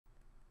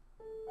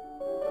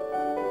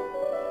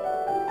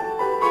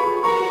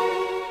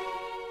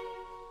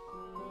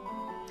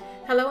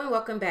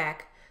welcome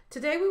back.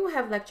 Today we will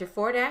have lecture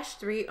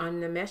 4-3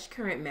 on the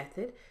MeshCurrent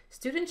method.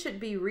 Students should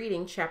be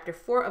reading chapter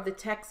 4 of the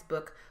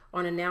textbook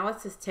on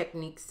analysis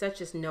techniques such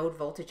as node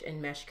voltage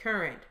and mesh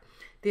current.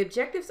 The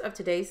objectives of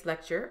today's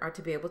lecture are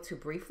to be able to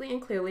briefly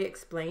and clearly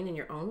explain in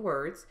your own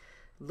words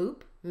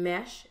loop,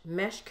 mesh,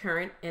 mesh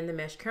current, and the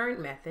MeshCurrent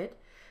method,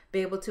 be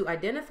able to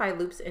identify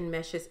loops and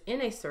meshes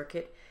in a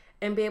circuit,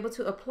 and be able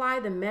to apply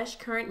the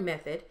MeshCurrent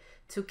method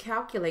to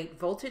calculate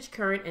voltage,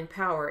 current, and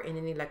power in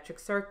an electric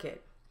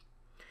circuit.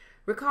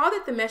 Recall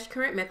that the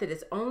MeshCurrent method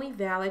is only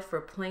valid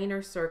for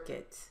planar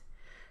circuits.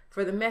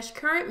 For the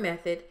MeshCurrent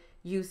method,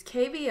 use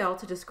KVL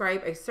to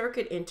describe a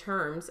circuit in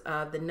terms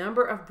of the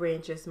number of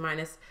branches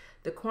minus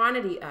the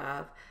quantity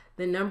of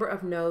the number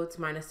of nodes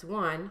minus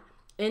 1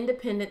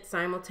 independent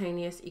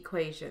simultaneous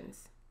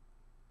equations.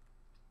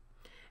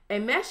 A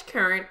mesh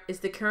current is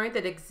the current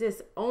that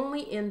exists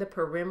only in the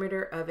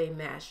perimeter of a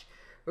mesh.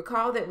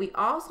 Recall that we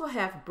also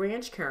have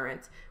branch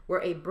currents,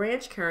 where a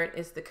branch current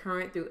is the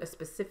current through a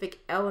specific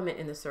element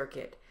in the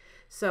circuit.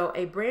 So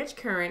a branch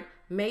current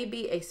may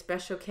be a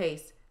special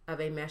case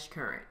of a mesh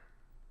current.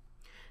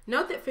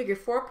 Note that figure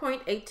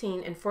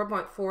 4.18 and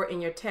 4.4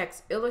 in your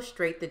text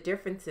illustrate the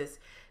differences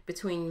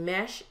between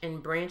mesh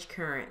and branch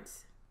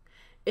currents.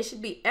 It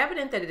should be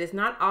evident that it is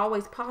not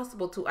always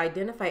possible to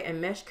identify a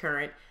mesh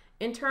current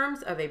in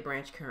terms of a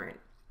branch current.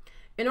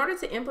 In order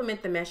to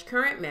implement the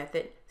MeshCurrent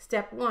method,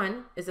 step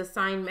 1 is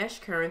assign mesh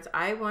currents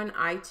I1,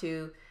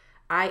 I2,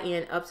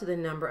 In up to the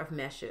number of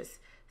meshes.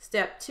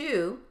 Step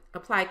 2,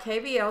 apply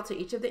KVL to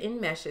each of the n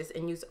meshes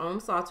and use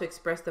Ohm's law to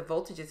express the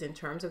voltages in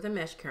terms of the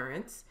mesh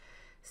currents.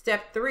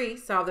 Step 3,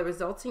 solve the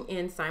resulting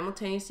n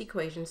simultaneous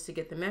equations to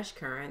get the mesh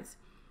currents.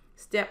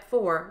 Step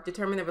 4,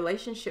 determine the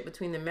relationship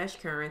between the mesh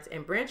currents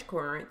and branch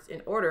currents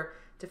in order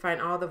to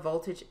find all the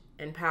voltage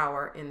and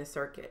power in the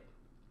circuit.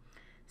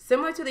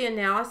 Similar to the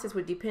analysis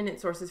with dependent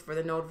sources for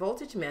the node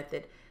voltage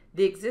method,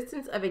 the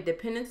existence of a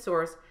dependent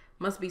source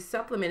must be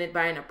supplemented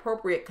by an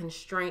appropriate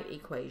constraint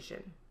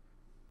equation.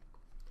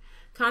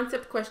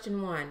 Concept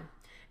question 1.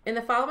 In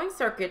the following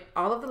circuit,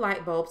 all of the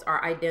light bulbs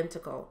are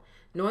identical.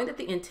 Knowing that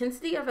the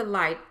intensity of a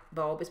light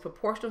bulb is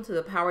proportional to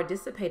the power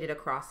dissipated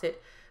across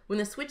it, when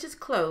the switch is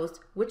closed,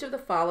 which of the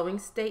following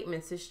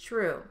statements is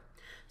true?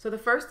 So the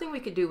first thing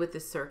we could do with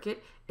this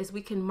circuit is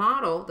we can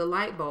model the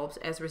light bulbs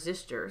as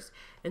resistors,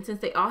 and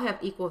since they all have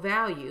equal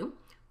value,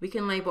 we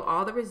can label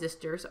all the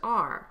resistors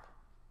R.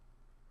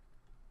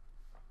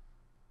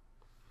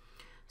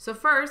 So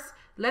first,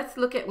 let's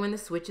look at when the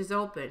switch is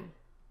open.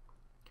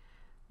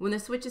 When the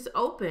switch is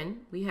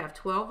open, we have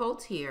 12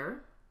 volts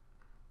here,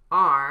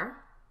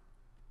 R,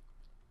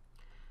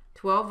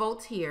 12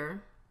 volts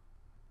here,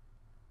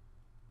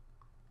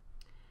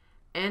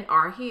 and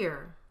R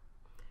here.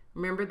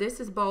 Remember, this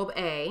is bulb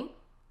A,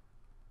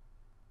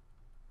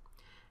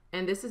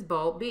 and this is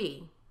bulb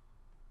B.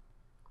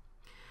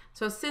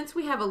 So since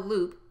we have a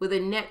loop with a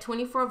net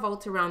 24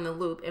 volts around the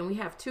loop, and we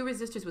have two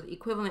resistors with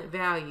equivalent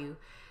value,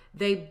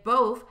 they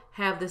both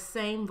have the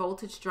same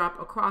voltage drop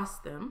across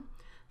them.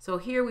 So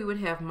here we would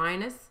have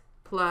minus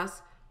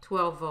plus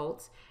 12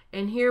 volts,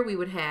 and here we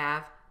would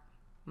have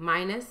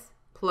minus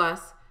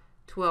plus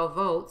 12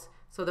 volts.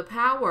 So the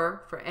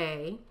power for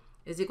A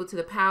is equal to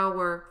the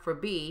power for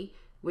B,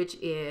 which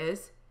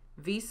is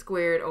V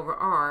squared over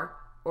R,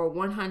 or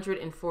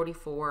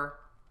 144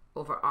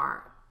 over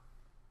R.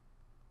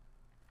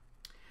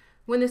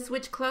 When the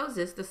switch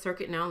closes, the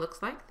circuit now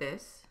looks like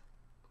this,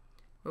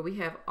 where we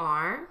have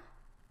R,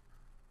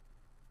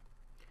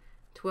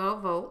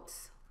 12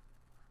 volts,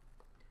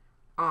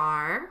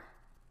 R,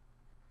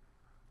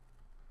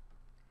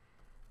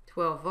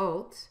 12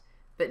 volts,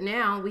 but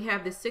now we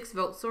have the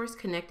 6-volt source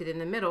connected in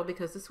the middle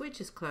because the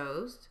switch is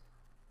closed.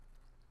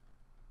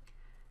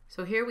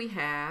 So here we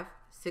have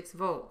 6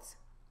 volts.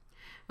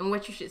 And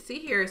what you should see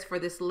here is for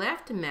this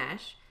left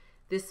mesh,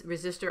 this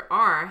resistor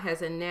R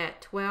has a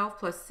net 12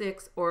 plus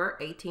 6 or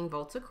 18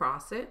 volts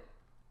across it.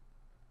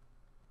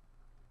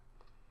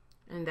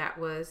 And that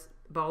was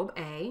bulb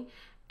A.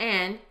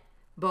 And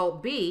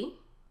bulb B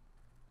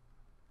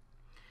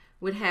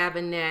would have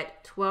a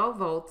net 12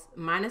 volts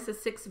minus a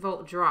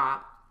 6-volt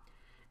drop.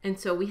 And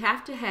so we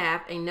have to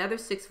have another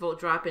 6-volt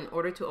drop in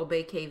order to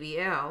obey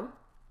KVL.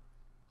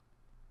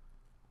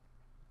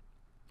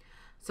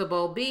 So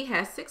bulb B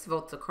has 6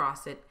 volts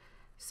across it.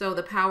 So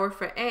the power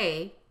for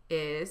A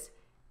is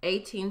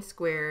 18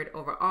 squared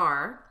over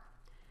R,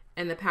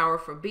 and the power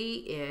for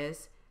B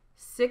is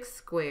 6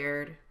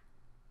 squared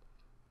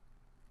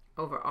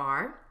over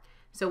R.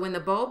 So when the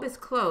bulb is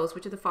closed,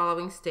 which of the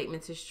following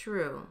statements is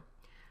true?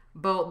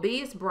 Bulb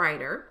B is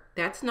brighter.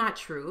 That's not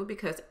true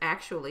because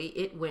actually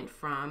it went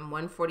from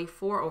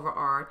 144 over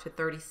R to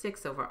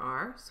 36 over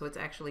R, so it's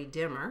actually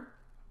dimmer.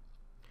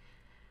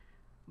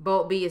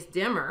 Bulb B is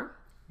dimmer.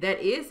 That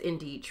is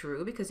indeed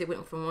true because it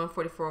went from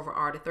 144 over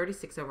R to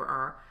 36 over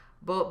R.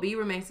 Bulb B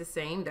remains the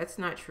same. That's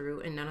not true,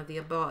 and none of the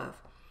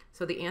above.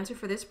 So the answer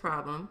for this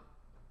problem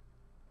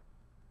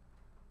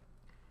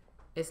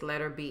is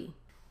letter B.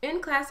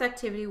 In class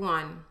activity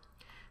 1,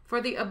 For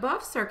the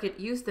above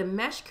circuit, use the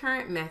mesh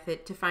current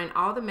method to find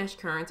all the mesh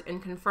currents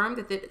and confirm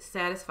that it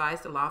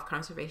satisfies the law of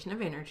conservation of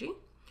energy.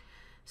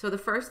 So the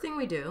first thing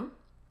we do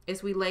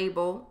is we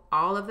label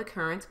all of the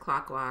currents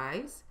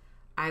clockwise: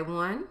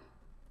 I1,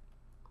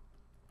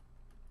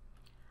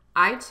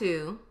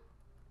 I2,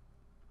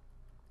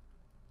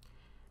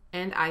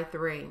 and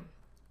I3.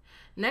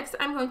 Next,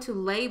 I'm going to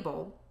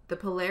label the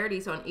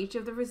polarities on each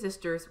of the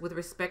resistors with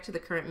respect to the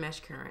current mesh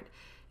current.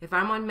 If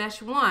I'm on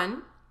mesh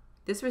 1,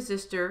 this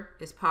resistor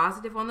is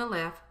positive on the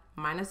left,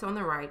 minus on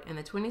the right, and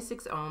the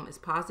 26 ohm is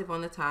positive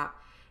on the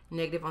top,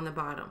 negative on the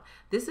bottom.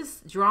 This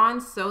is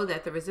drawn so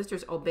that the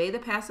resistors obey the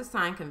passive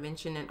sign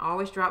convention and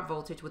always drop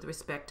voltage with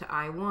respect to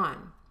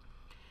I1.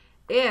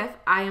 If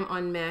I am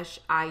on mesh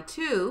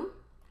I2,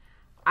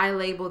 I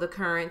label the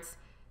currents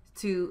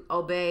to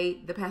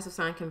obey the passive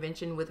sign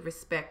convention with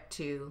respect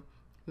to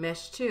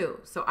mesh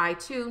 2. So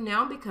I2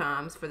 now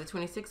becomes, for the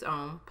 26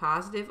 ohm,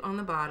 positive on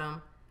the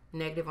bottom,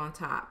 negative on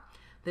top.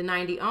 The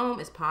 90 ohm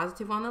is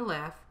positive on the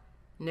left,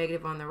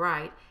 negative on the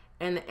right,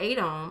 and the 8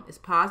 ohm is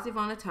positive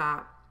on the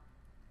top,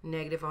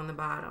 negative on the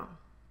bottom.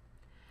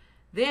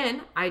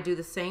 Then I do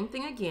the same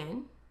thing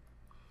again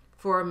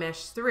for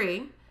mesh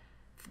 3.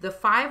 The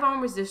 5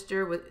 ohm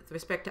resistor with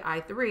respect to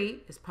I3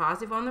 is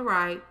positive on the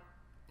right,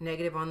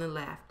 negative on the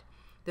left.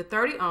 The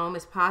 30 ohm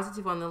is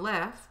positive on the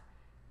left,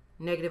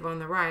 negative on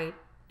the right,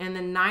 and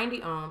the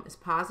 90 ohm is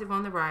positive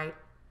on the right,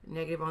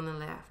 negative on the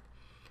left.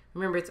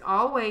 Remember, it's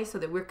always so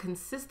that we're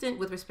consistent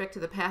with respect to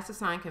the passive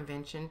sign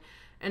convention,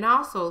 and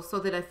also so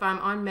that if I'm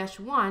on mesh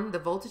 1, the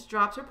voltage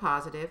drops are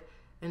positive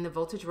and the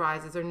voltage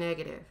rises are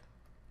negative.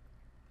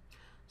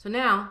 So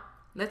now,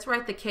 let's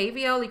write the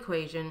KVL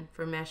equation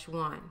for mesh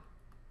 1.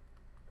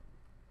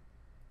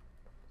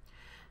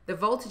 The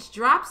voltage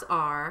drops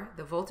are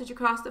the voltage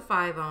across the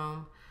 5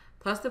 ohm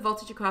plus the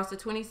voltage across the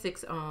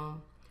 26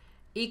 ohm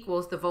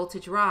equals the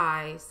voltage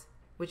rise,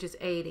 which is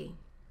 80.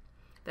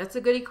 That's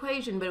a good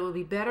equation, but it would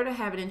be better to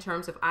have it in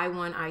terms of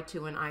I1,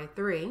 I2, and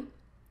I3.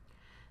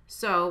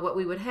 So what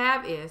we would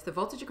have is the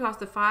voltage across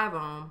the 5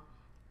 ohm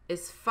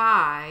is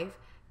 5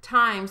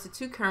 times the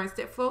two currents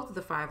that flow through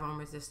the 5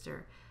 ohm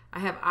resistor. I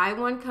have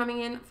I1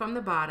 coming in from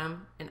the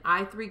bottom and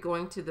I3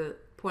 going to the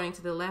pointing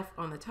to the left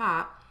on the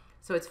top.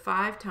 So it's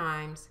 5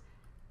 times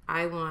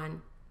I1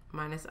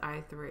 minus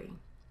I3.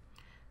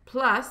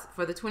 Plus,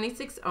 for the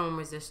 26 ohm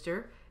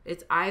resistor,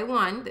 it's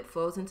I1 that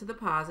flows into the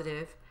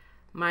positive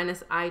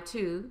minus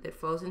I2 that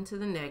flows into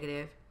the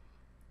negative,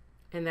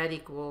 and that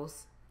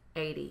equals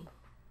 80.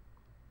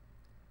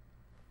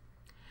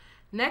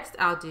 Next,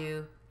 I'll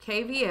do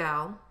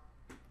KVL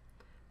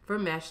for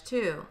mesh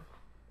 2.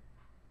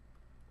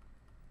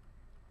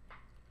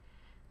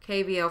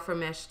 KVL for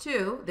mesh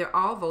 2, they're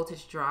all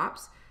voltage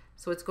drops,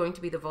 so it's going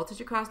to be the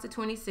voltage across the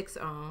 26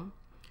 ohm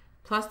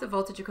plus the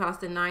voltage across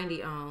the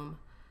 90 ohm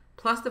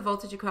plus the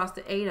voltage across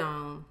the 8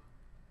 ohm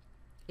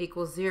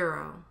equals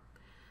 0.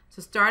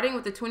 So starting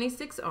with the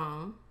 26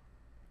 ohm,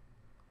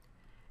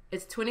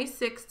 it's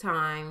 26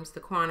 times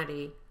the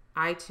quantity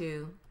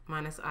I2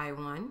 minus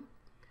I1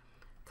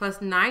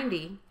 plus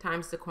 90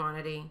 times the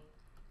quantity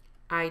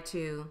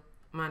I2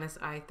 minus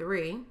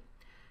I3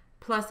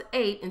 plus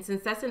 8, and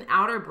since that's an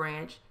outer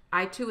branch,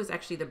 I2 is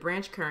actually the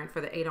branch current for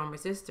the 8 ohm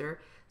resistor,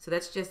 so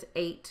that's just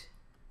 8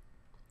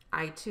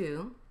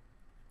 I2,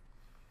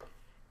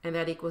 and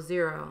that equals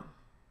 0.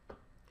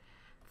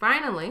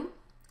 Finally,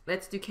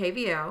 let's do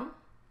KVL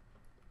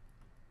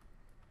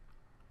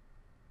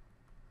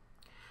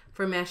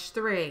for mesh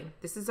 3.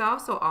 This is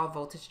also all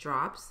voltage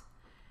drops.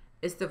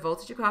 It's the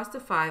voltage across the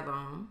 5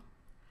 ohm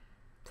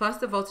plus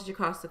the voltage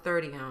across the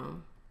 30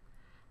 ohm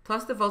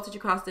plus the voltage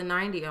across the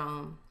 90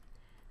 ohm,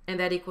 and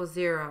that equals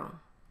 0.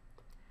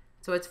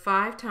 So it's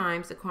 5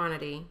 times the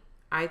quantity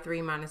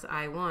I3 minus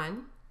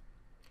I1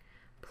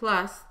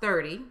 plus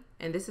 30,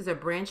 and this is a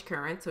branch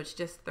current, so it's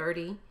just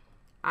 30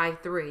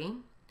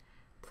 I3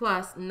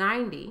 plus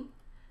 90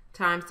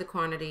 times the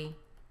quantity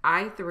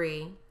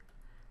I3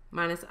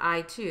 minus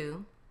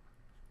I2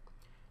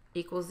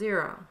 equals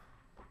 0.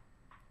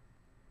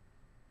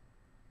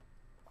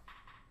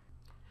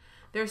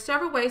 There are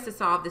several ways to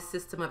solve this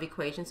system of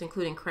equations,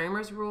 including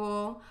Cramer's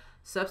rule,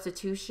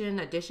 substitution,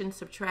 addition,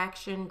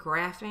 subtraction,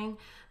 graphing,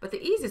 but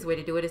the easiest way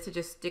to do it is to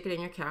just stick it in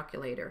your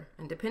calculator.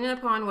 And depending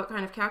upon what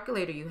kind of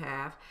calculator you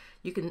have,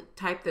 you can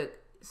type the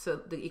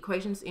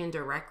equations in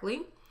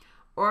directly,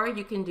 or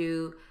you can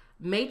do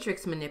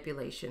matrix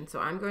manipulation. So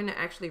I'm going to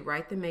actually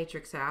write the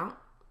matrix out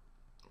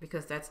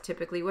because that's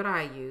typically what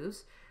I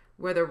use,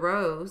 where the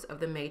rows of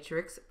the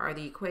matrix are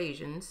the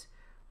equations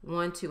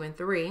 1, 2, and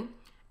 3,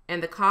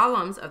 and the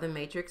columns of the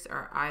matrix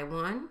are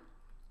I1,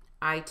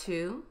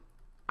 I2,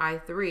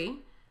 I3,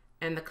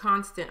 and the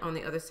constant on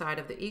the other side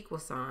of the equal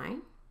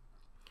sign.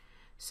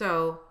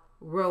 So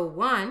row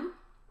 1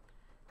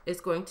 is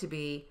going to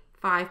be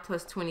 5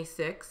 plus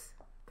 26,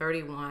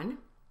 31,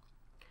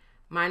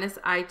 minus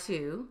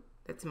I2,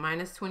 that's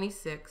minus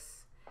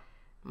 26,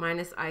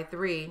 minus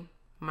I3,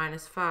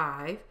 minus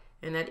 5,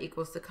 and that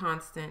equals the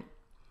constant,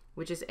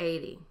 which is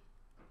 80.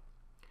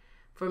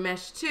 For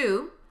mesh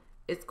 2,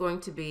 it's going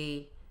to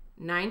be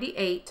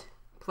 98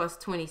 plus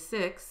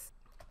 26,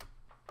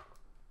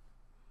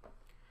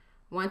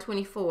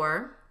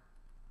 124,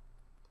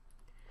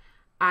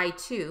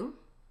 I2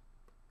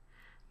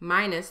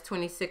 minus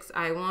 26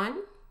 I1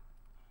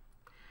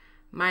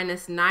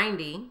 minus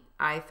 90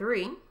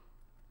 I3,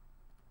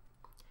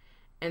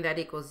 and that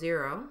equals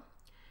 0.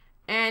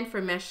 And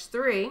for mesh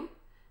 3,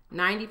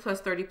 90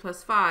 plus 30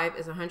 plus 5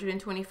 is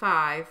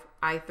 125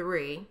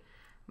 I3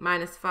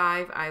 minus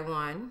 5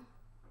 I1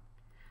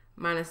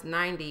 minus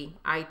 90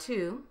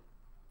 I2,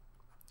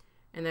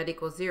 and that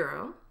equals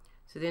 0.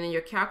 So then in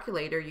your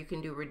calculator, you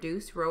can do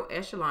reduced row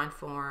echelon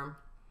form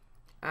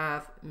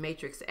of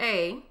matrix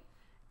A,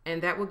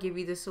 and that will give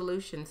you the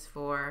solutions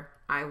for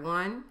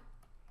I1,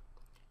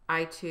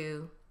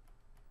 I2,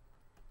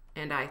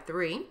 and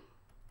I3.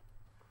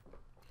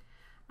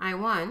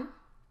 I1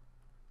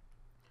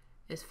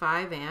 is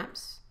 5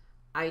 amps,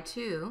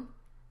 I2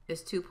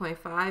 is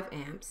 2.5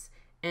 amps,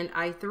 and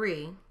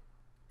I3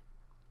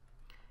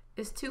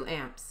 is 2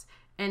 amps.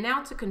 And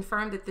now to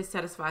confirm that this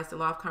satisfies the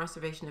law of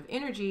conservation of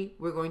energy,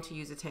 we're going to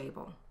use a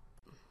table.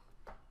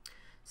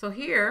 So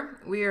here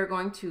we are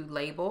going to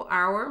label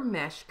our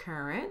mesh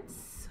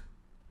currents.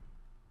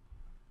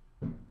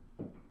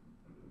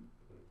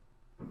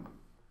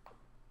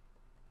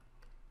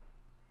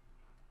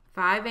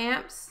 Five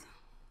amps,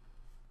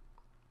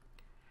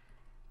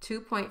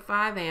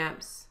 2.5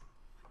 amps,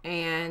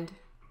 and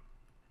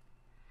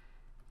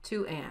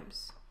 2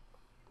 amps.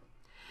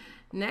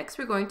 Next,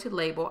 we're going to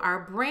label our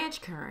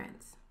branch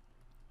currents.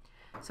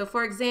 So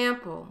for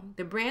example,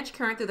 the branch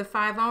current through the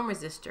 5 ohm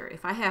resistor,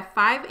 if I have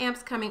 5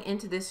 amps coming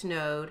into this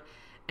node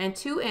and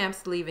 2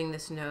 amps leaving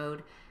this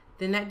node,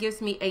 then that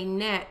gives me a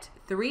net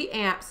 3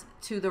 amps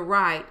to the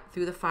right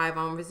through the 5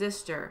 ohm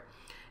resistor.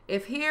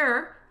 If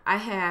here I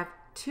have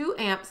 2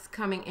 amps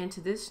coming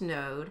into this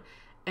node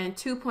and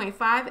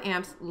 2.5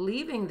 amps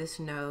leaving this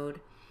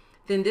node,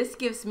 then this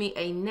gives me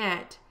a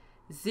net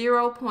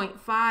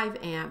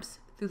 0.5 amps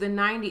through the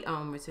 90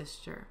 ohm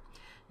resistor.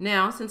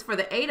 Now, since for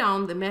the 8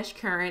 ohm, the mesh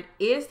current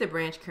is the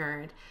branch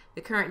current,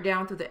 the current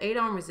down through the 8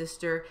 ohm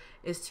resistor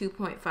is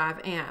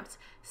 2.5 amps.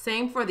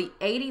 Same for the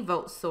 80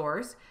 volt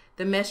source.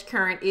 The mesh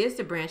current is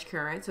the branch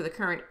current, so the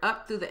current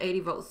up through the 80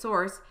 volt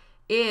source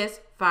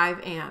is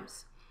 5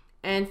 amps.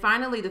 And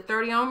finally, the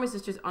 30 ohm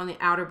resistor is on the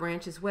outer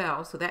branch as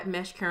well, so that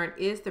mesh current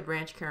is the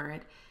branch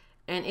current,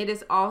 and it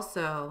is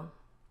also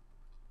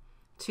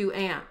 2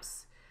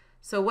 amps.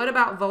 So what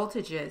about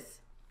voltages?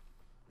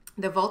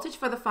 The voltage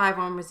for the 5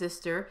 ohm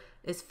resistor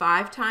is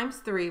 5 times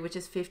 3, which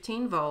is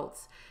 15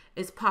 volts.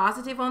 It's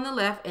positive on the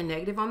left and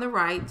negative on the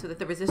right, so that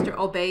the resistor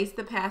obeys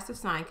the passive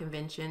sign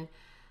convention.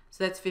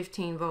 So that's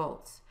 15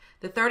 volts.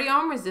 The 30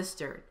 ohm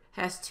resistor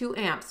has 2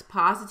 amps,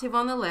 positive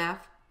on the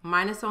left,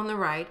 minus on the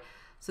right.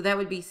 So that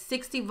would be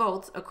 60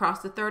 volts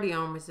across the 30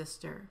 ohm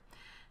resistor.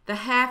 The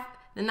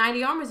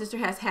 90 ohm resistor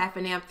has half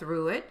an amp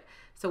through it.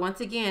 So once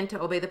again,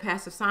 to obey the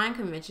passive sign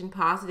convention,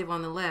 positive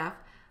on the left,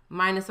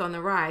 minus on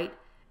the right,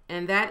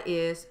 and that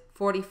is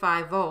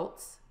 45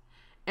 volts.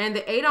 And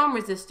the 8 ohm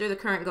resistor, the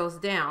current goes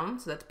down,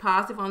 so that's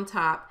positive on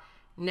top,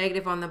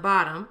 negative on the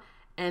bottom,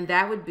 and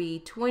that would be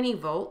 20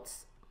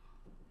 volts.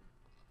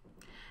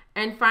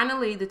 And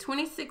finally, the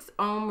 26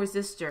 ohm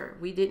resistor,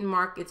 we didn't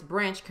mark its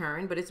branch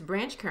current, but its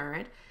branch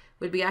current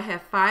would be, I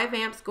have 5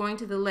 amps going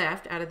to the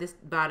left out of this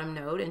bottom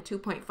node and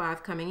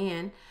 2.5 coming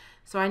in,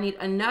 so I need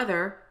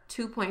another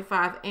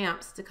 2.5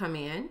 amps to come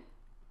in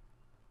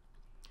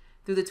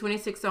through the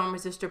 26 ohm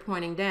resistor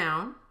pointing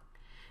down.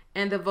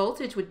 And the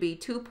voltage would be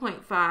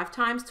 2.5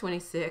 times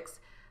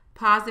 26,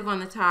 positive on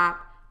the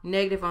top,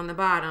 negative on the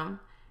bottom,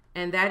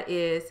 and that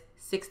is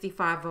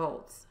 65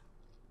 volts.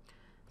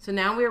 So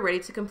now we're ready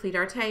to complete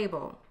our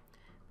table.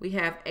 We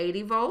have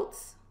 80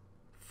 volts,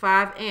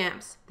 5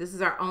 amps. This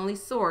is our only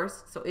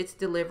source, so it's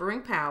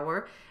delivering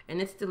power, and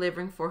it's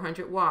delivering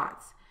 400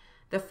 watts.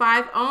 The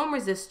 5 ohm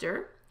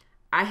resistor,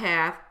 I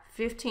have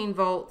 15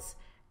 volts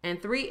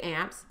and 3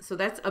 amps, so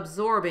that's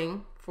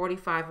absorbing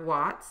 45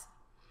 watts.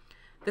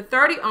 The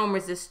 30 ohm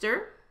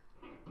resistor,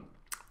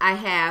 I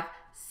have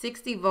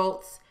 60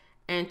 volts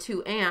and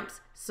 2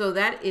 amps, so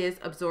that is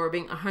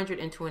absorbing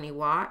 120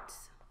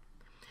 watts.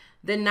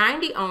 The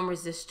 90 ohm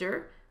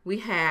resistor,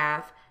 we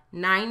have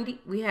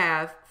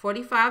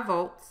 45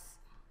 volts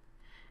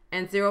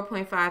and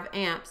 0.5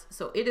 amps,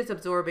 so it is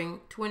absorbing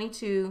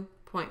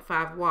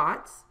 22.5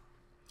 watts.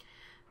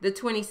 The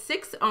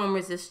 26 ohm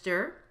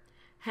resistor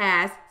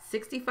has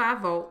 65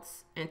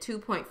 volts and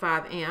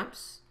 2.5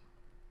 amps.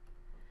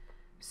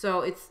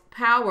 So its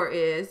power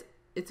is,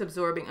 it's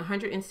absorbing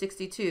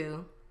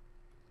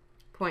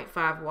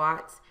 162.5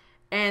 watts.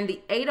 And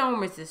the 8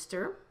 ohm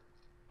resistor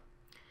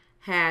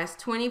has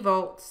 20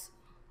 volts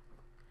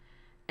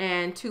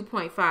and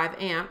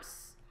 2.5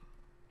 amps.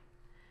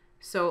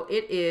 So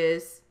it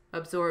is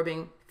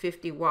absorbing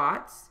 50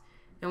 watts.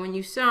 And when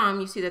you sum,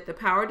 you see that the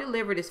power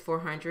delivered is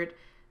 400,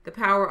 the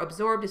power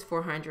absorbed is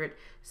 400.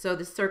 So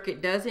the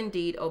circuit does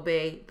indeed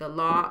obey the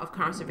law of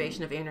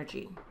conservation of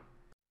energy.